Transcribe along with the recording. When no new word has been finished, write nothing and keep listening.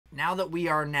now that we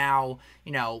are now,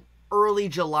 early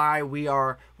July, we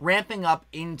are ramping up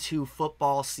into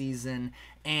football season.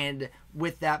 And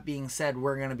with that being said,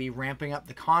 we're going to be ramping up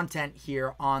the content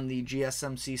here on the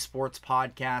GSMC Sports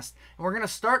Podcast. And we're going to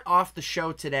start off the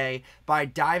show today by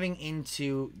diving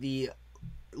into the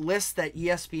list that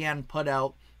ESPN put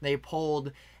out. They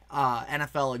polled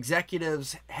NFL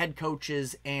executives, head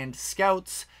coaches, and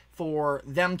scouts for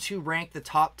them to rank the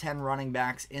top 10 running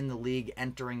backs in the league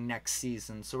entering next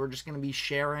season. So we're just going to be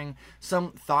sharing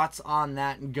some thoughts on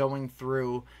that and going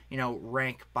through,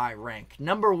 rank by rank.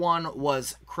 Number 1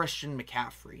 was Christian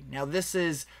McCaffrey. Now, this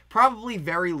is probably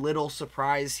very little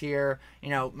surprise here.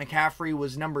 McCaffrey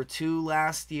was number 2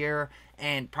 last year,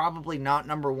 and probably not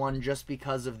number 1 just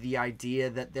because of the idea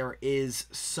that there is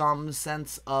some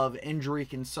sense of injury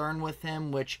concern with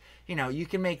him, which, you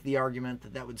can make the argument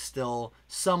that that would still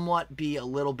somewhat be a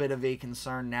little bit of a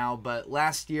concern now. But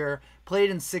last year, played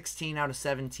in 16 out of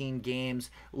 17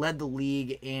 games, led the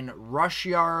league in rush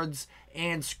yards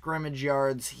and scrimmage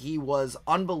yards. He was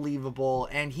unbelievable,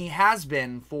 and he has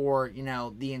been for,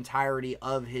 the entirety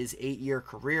of his 8-year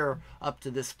career up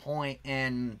to this point.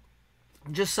 And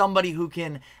just somebody who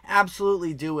can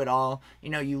absolutely do it all.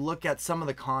 You look at some of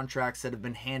the contracts that have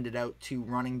been handed out to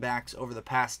running backs over the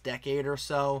past decade or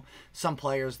so. Some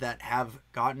players that have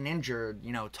gotten injured,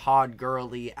 Todd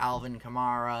Gurley, Alvin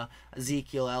Kamara,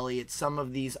 Ezekiel Elliott, some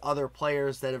of these other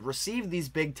players that have received these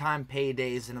big-time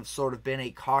paydays and have sort of been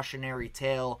a cautionary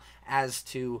tale as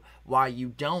to why you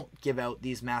don't give out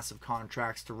these massive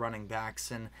contracts to running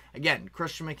backs. And again,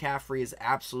 Christian McCaffrey has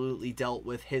absolutely dealt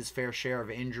with his fair share of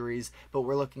injuries, but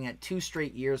we're looking at 2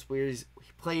 straight years where he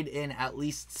played in at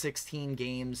least 16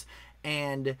 games.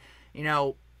 And,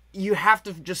 you have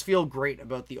to just feel great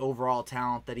about the overall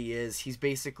talent that he is. He's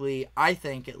basically, I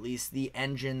think at least, the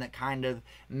engine that kind of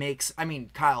makes,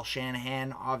 Kyle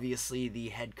Shanahan, obviously the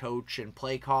head coach and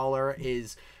play caller,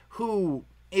 is who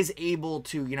is able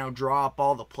to, draw up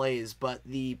all the plays, but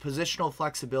the positional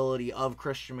flexibility of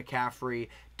Christian McCaffrey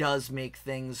does make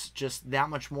things just that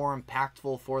much more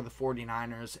impactful for the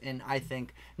 49ers, and I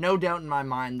think, no doubt in my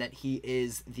mind, that he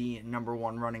is the number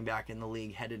 1 running back in the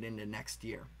league headed into next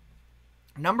year.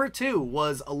 Number 2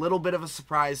 was a little bit of a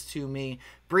surprise to me.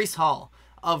 Breece Hall,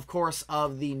 of course,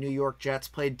 of the New York Jets,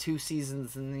 played 2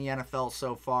 seasons in the NFL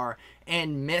so far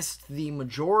and missed the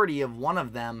majority of one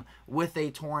of them with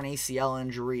a torn ACL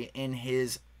injury in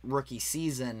his rookie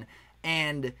season.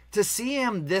 And to see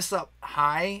him this up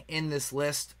high in this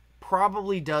list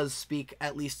probably does speak,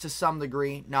 at least to some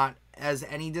degree, not as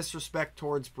any disrespect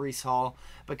towards Breece Hall,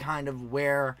 but kind of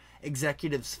where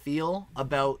executives feel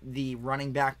about the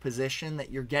running back position, that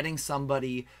you're getting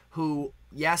somebody who,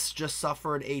 yes, just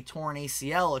suffered a torn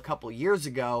ACL a couple years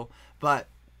ago, but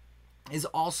is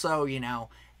also,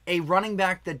 a running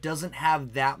back that doesn't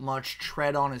have that much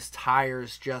tread on his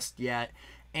tires just yet.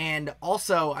 And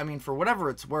also, for whatever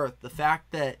it's worth, the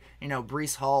fact that,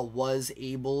 Breece Hall was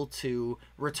able to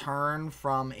return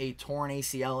from a torn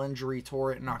ACL injury,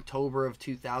 tore it in October of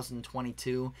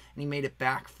 2022, and he made it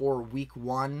back for week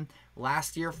 1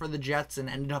 last year for the Jets and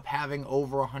ended up having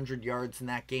over 100 yards in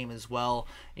that game as well.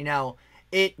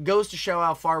 It goes to show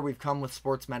how far we've come with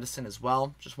sports medicine as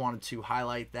well. Just wanted to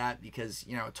highlight that because,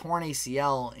 a torn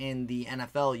ACL in the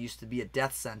NFL used to be a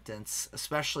death sentence,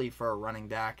 especially for a running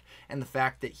back. And the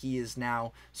fact that he is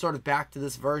now sort of back to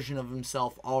this version of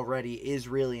himself already is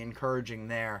really encouraging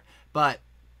there. But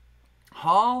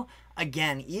Hall,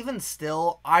 again, even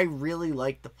still, I really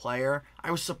like the player. I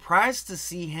was surprised to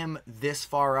see him this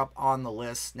far up on the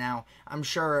list. Now, I'm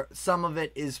sure some of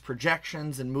it is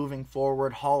projections, and moving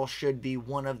forward, Hall should be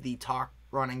one of the top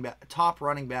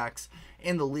running backs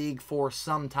in the league for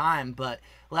some time. But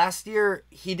last year,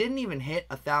 he didn't even hit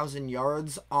 1,000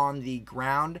 yards on the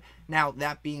ground. Now,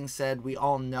 that being said, we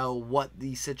all know what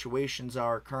the situations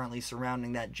are currently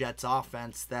surrounding that Jets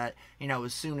offense, that,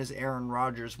 as soon as Aaron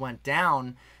Rodgers went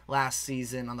down last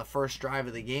season on the first drive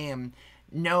of the game,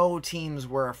 no teams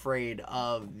were afraid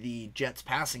of the Jets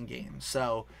passing game.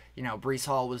 So, Breece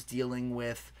Hall was dealing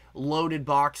with loaded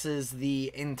boxes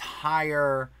the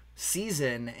entire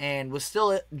season and was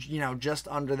still, just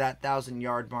under that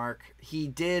 1,000-yard mark. He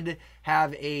did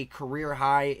have a career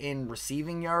high in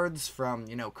receiving yards from,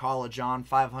 college on,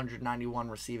 591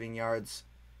 receiving yards.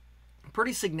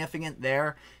 Pretty significant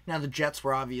there. Now, the Jets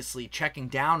were obviously checking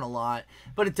down a lot,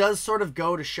 but it does sort of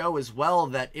go to show as well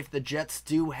that if the Jets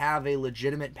do have a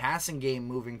legitimate passing game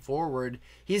moving forward,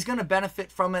 he's going to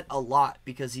benefit from it a lot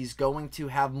because he's going to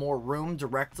have more room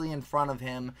directly in front of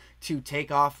him to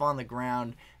take off on the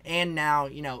ground. And now,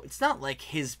 it's not like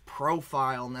his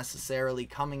profile necessarily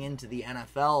coming into the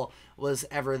NFL was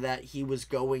ever that he was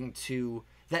going to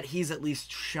that he's at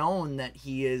least shown that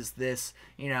he is this,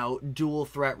 dual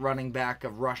threat running back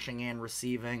of rushing and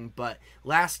receiving. But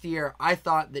last year, I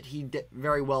thought that he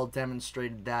very well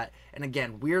demonstrated that. And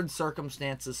again, weird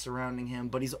circumstances surrounding him,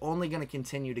 but he's only going to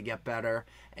continue to get better.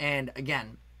 And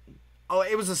again,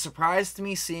 it was a surprise to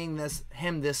me seeing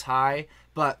him this high,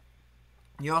 but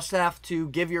you also have to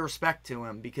give your respect to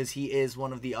him because he is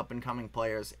one of the up-and-coming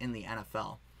players in the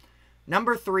NFL.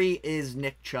 Number 3 is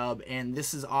Nick Chubb, and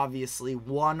this is obviously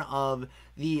one of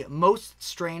the most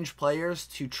strange players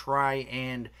to try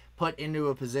and put into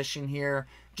a position here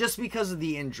just because of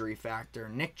the injury factor.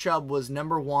 Nick Chubb was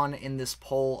number 1 in this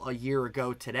poll a year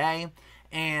ago today,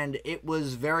 and it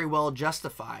was very well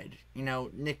justified.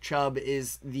 Nick Chubb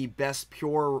is the best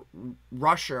pure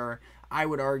rusher, I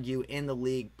would argue, in the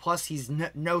league. Plus, he's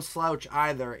no slouch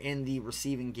either in the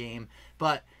receiving game.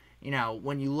 But,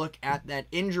 when you look at that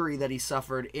injury that he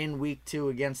suffered in week 2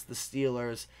 against the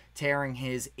Steelers, tearing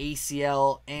his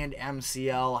ACL and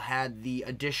MCL, had the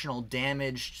additional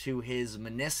damage to his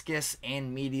meniscus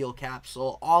and medial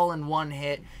capsule all in one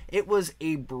hit. It was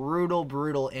a brutal,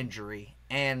 brutal injury.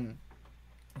 And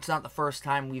it's not the first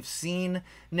time we've seen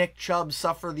Nick Chubb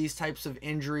suffer these types of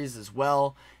injuries as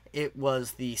well. It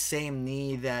was the same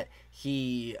knee that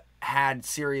he had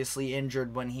seriously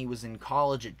injured when he was in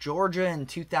college at Georgia in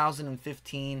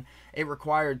 2015. It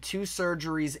required 2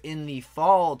 surgeries in the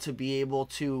fall to be able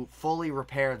to fully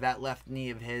repair that left knee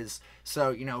of his.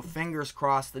 So, fingers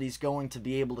crossed that he's going to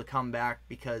be able to come back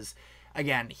because,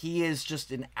 again, he is just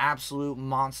an absolute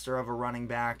monster of a running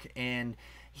back, and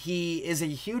he is a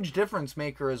huge difference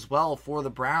maker as well for the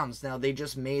Browns. Now, they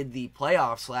just made the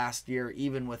playoffs last year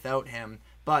even without him,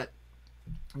 but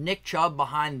Nick Chubb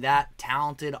behind that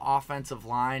talented offensive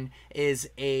line is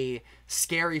a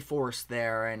scary force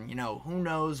there. And, who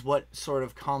knows what sort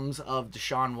of comes of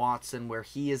Deshaun Watson, where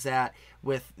he is at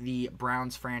with the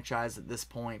Browns franchise at this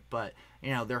point. But,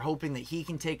 they're hoping that he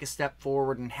can take a step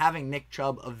forward, and having Nick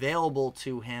Chubb available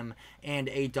to him and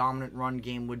a dominant run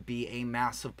game would be a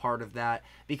massive part of that.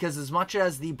 Because as much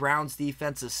as the Browns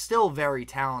defense is still very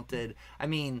talented,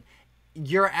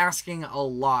 you're asking a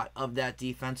lot of that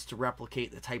defense to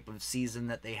replicate the type of season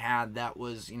that they had that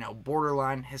was,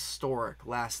 borderline historic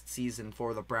last season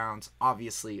for the Browns,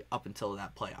 obviously up until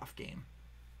that playoff game.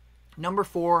 Number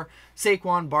 4,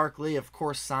 Saquon Barkley, of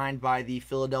course signed by the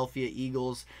Philadelphia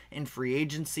Eagles in free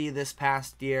agency this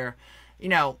past year.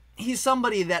 He's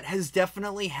somebody that has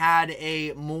definitely had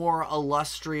a more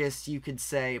illustrious, you could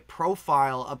say,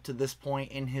 profile up to this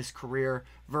point in his career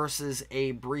versus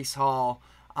a Breece Hall.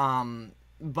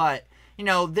 But,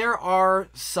 there are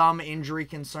some injury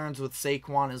concerns with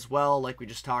Saquon as well, like we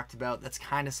just talked about. That's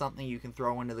kind of something you can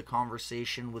throw into the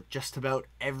conversation with just about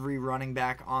every running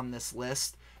back on this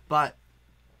list. But,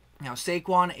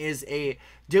 Saquon is a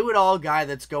do-it-all guy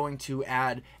that's going to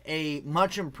add a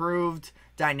much improved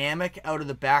dynamic out of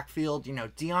the backfield.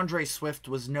 DeAndre Swift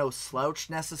was no slouch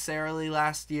necessarily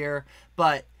last year,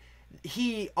 but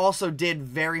he also did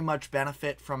very much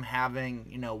benefit from having,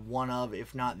 one of,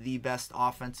 if not the best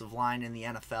offensive line in the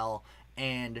NFL.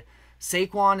 And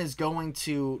Saquon is going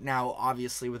to, now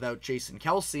obviously without Jason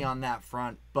Kelce on that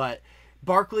front, but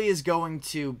Barkley is going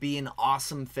to be an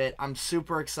awesome fit. I'm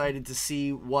super excited to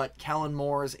see what Kellen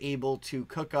Moore is able to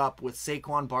cook up with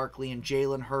Saquon Barkley and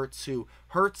Jalen Hurts, who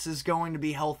Hurts is going to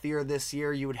be healthier this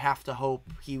year. You would have to hope.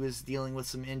 He was dealing with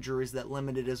some injuries that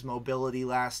limited his mobility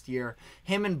last year.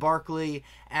 Him and Barkley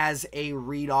as a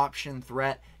read option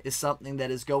threat is something that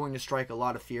is going to strike a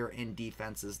lot of fear in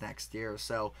defenses next year.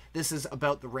 So this is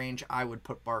about the range I would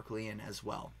put Barkley in as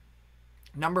well.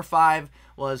 Number 5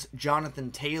 was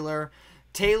Jonathan Taylor.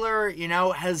 Taylor,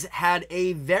 has had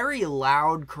a very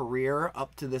loud career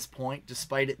up to this point,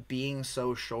 despite it being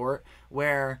so short,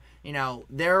 where,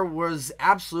 there was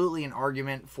absolutely an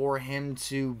argument for him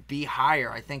to be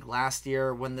higher. I think last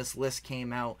year when this list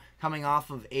came out, coming off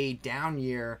of a down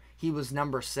year, he was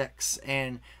number 6.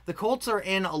 And the Colts are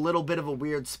in a little bit of a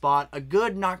weird spot. A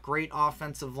good, not great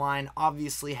offensive line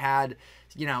obviously had,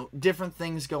 different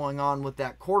things going on with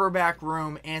that quarterback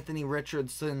room. Anthony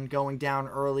Richardson going down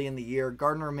early in the year.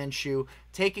 Gardner Minshew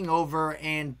taking over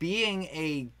and being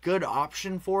a good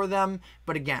option for them.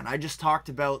 But again, I just talked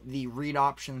about the read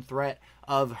option threat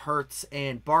of Hurts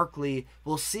and Barkley.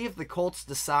 We'll see if the Colts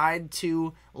decide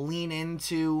to lean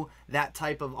into that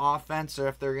type of offense or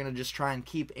if they're going to just try and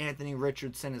keep Anthony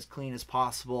Richardson as clean as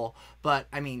possible. But,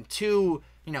 2,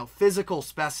 physical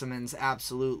specimens,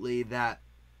 absolutely, that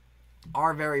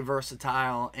are very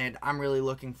versatile, and I'm really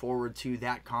looking forward to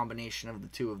that combination of the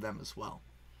two of them as well.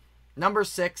 Number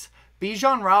 6,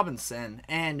 Bijan Robinson.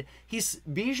 And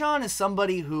Bijan is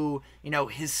somebody who,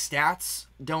 his stats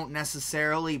don't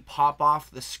necessarily pop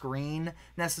off the screen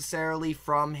necessarily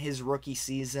from his rookie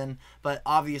season, but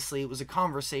obviously it was a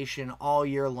conversation all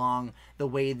year long, the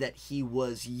way that he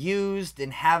was used,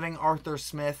 and having Arthur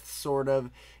Smith sort of,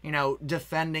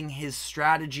 defending his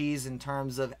strategies in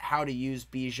terms of how to use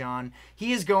Bijan.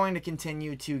 He is going to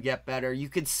continue to get better. You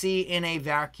could see in a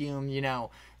vacuum,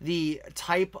 the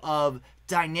type of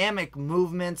dynamic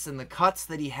movements and the cuts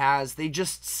that he has, they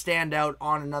just stand out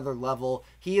on another level.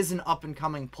 He is an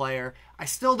up-and-coming player. I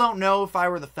still don't know if I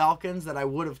were the Falcons that I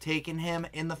would have taken him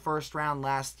in the first round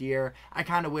last year. I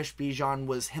kind of wish Bijan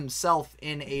was himself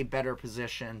in a better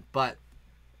position, but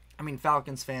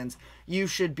Falcons fans, you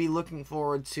should be looking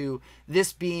forward to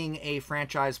this being a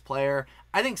franchise player.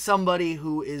 I think somebody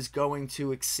who is going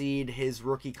to exceed his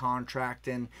rookie contract,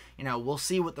 and, we'll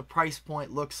see what the price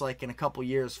point looks like in a couple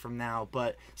years from now,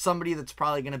 but somebody that's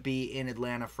probably going to be in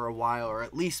Atlanta for a while, or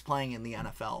at least playing in the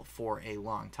NFL for a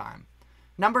long time.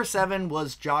 Number 7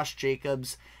 was Josh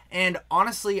Jacobs. And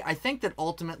honestly, I think that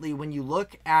ultimately when you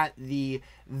look at the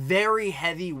very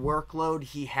heavy workload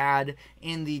he had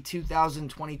in the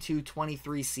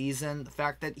 2022-23 season, the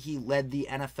fact that he led the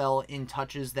NFL in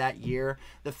touches that year,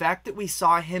 the fact that we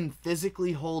saw him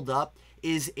physically hold up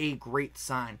is a great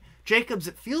sign. Jacobs,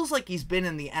 it feels like he's been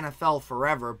in the NFL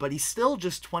forever, but he's still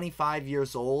just 25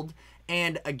 years old.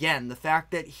 And again, the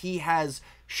fact that he has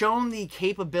shown the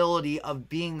capability of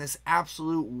being this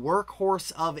absolute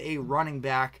workhorse of a running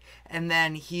back, and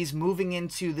then he's moving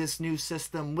into this new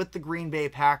system with the Green Bay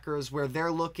Packers where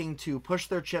they're looking to push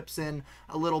their chips in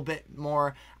a little bit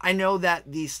more. I know that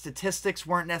the statistics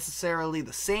weren't necessarily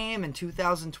the same in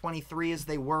 2023 as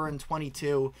they were in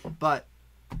 22, but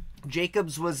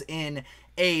Jacobs was in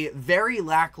a very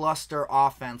lackluster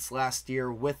offense last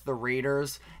year with the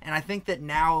Raiders, and I think that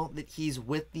now that he's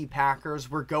with the Packers,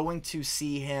 we're going to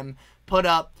see him put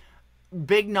up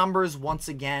big numbers once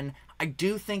again. I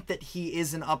do think that he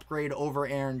is an upgrade over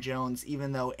Aaron Jones,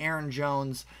 even though Aaron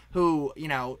Jones, who,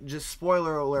 just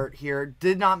spoiler alert here,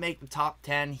 did not make the top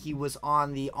 10. He was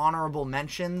on the honorable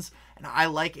mentions, and I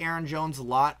like Aaron Jones a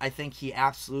lot. I think he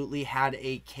absolutely had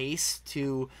a case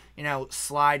to,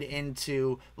 slide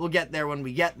into, we'll get there when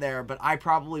we get there, but I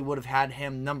probably would have had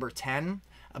him number 10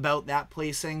 about that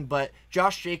placing. But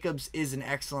Josh Jacobs is an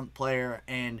excellent player,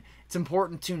 and it's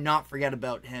important to not forget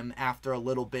about him after a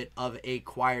little bit of a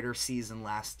quieter season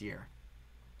last year.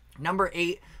 Number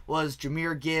 8 was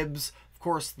Jahmyr Gibbs, of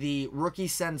course, the rookie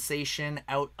sensation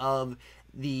out of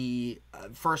the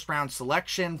first round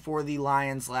selection for the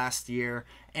Lions last year.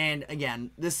 And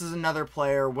again, this is another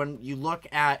player, when you look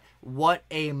at what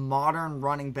a modern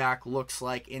running back looks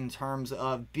like in terms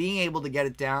of being able to get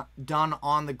it done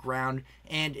on the ground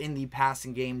and in the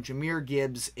passing game, Jahmyr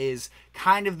Gibbs is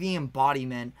kind of the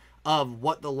embodiment of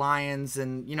what the Lions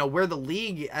and, where the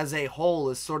league as a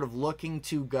whole is sort of looking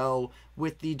to go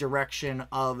with the direction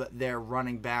of their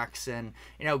running backs. And,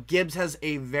 Gibbs has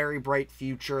a very bright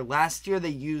future. Last year, they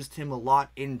used him a lot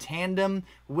in tandem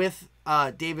with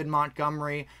David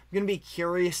Montgomery. I'm going to be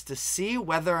curious to see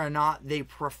whether or not they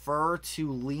prefer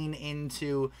to lean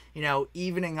into,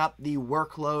 evening up the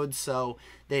workload so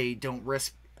they don't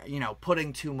risk,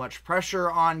 putting too much pressure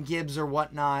on Gibbs or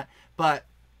whatnot. But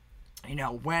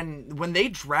when they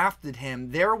drafted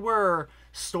him, there were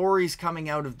stories coming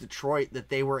out of Detroit that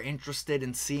they were interested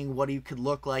in seeing what he could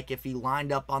look like if he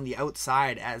lined up on the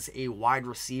outside as a wide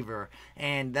receiver.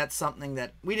 And that's something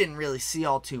that we didn't really see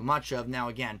all too much of. Now,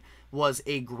 again, was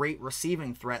a great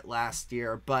receiving threat last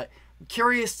year, but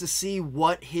curious to see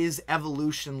what his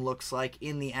evolution looks like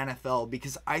in the NFL,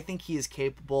 because I think he is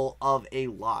capable of a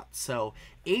lot. So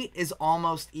 8 is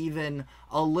almost even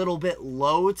a little bit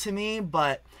low to me,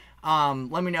 but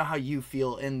let me know how you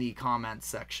feel in the comments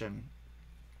section.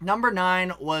 Number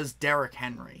 9 was Derrick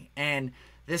Henry. And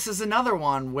this is another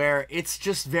one where it's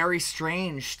just very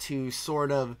strange to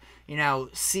sort of,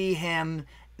 see him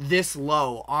this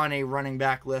low on a running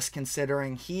back list,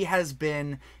 considering he has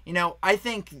been, I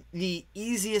think the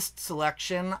easiest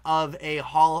selection of a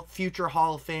future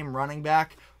Hall of Fame running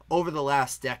back over the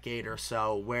last decade or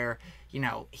so, where,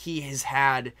 he has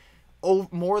had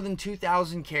more than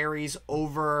 2,000 carries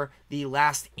over the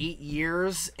last 8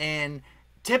 years, and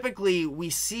typically we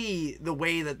see the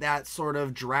way that sort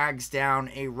of drags down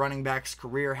a running back's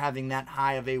career, having that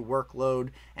high of a workload.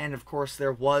 And of course,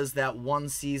 there was that one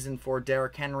season for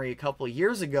Derrick Henry a couple of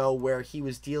years ago where he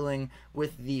was dealing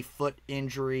with the foot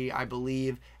injury, I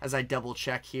believe, as I double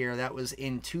check here. That was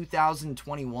in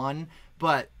 2021.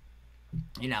 But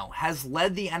has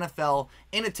led the NFL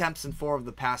in attempts in 4 of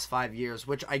the past 5 years,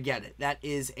 which I get it. That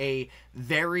is a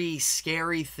very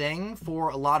scary thing for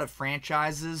a lot of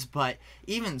franchises, but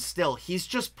even still, he's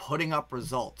just putting up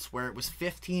results where it was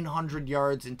 1,500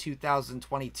 yards in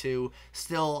 2022,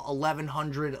 still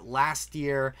 1,100 last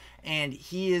year, and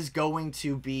he is going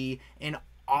to be an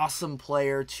awesome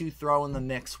player to throw in the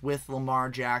mix with Lamar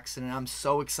Jackson, and I'm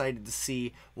so excited to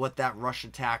see what that rush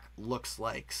attack looks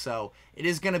like. So it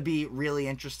is going to be really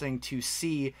interesting to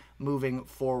see moving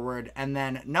forward. And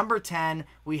then number 10,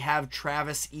 we have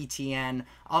Travis Etienne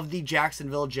of the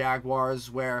Jacksonville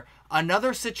Jaguars, where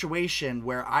another situation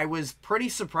where I was pretty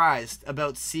surprised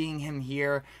about seeing him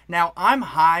here. Now, I'm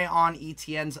high on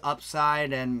Etienne's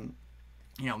upside, and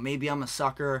maybe I'm a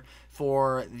sucker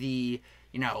for the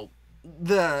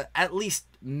at least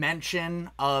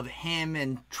mention of him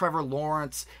and Trevor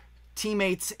Lawrence,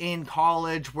 teammates in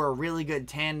college, were a really good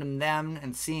tandem them,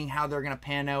 and seeing how they're going to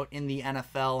pan out in the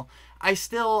NFL.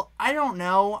 I don't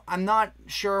know. I'm not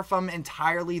sure if I'm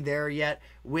entirely there yet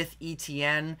with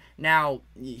Etienne. Now,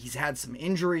 he's had some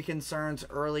injury concerns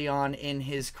early on in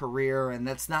his career, and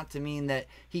that's not to mean that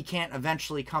he can't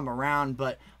eventually come around,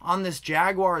 but on this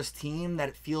Jaguars team that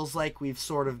it feels like we've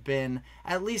sort of been,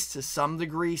 at least to some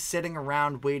degree, sitting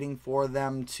around waiting for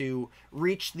them to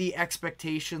reach the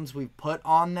expectations we've put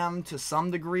on them, to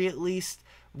some degree at least.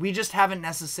 We just haven't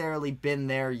necessarily been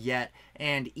there yet,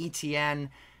 and Etienne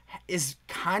is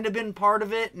kind of been part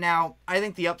of it. Now, I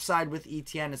think the upside with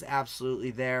Etienne is absolutely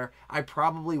there. I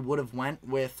probably would have went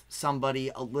with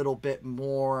somebody a little bit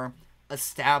more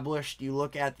established. You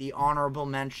look at the honorable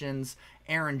mentions: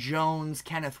 Aaron Jones,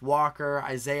 Kenneth Walker,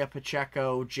 Isaiah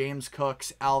Pacheco, James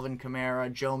Cooks, Alvin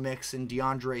Kamara, Joe Mixon,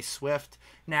 DeAndre Swift.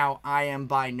 Now, I am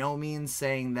by no means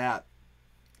saying that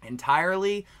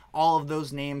entirely all of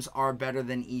those names are better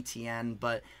than Etienne,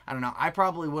 but I don't know. I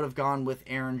probably would have gone with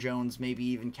Aaron Jones, maybe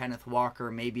even Kenneth Walker,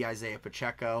 maybe Isaiah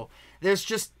Pacheco. There's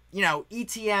just,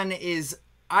 Etienne is,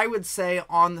 I would say,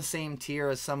 on the same tier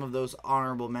as some of those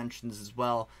honorable mentions as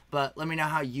well. But let me know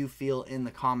how you feel in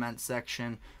the comments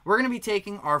section. We're going to be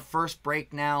taking our first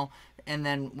break now, and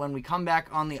then when we come back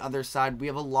on the other side, we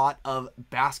have a lot of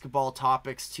basketball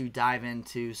topics to dive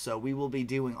into. So we will be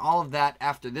doing all of that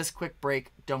after this quick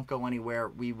break. Don't go anywhere.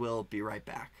 We will be right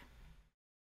back.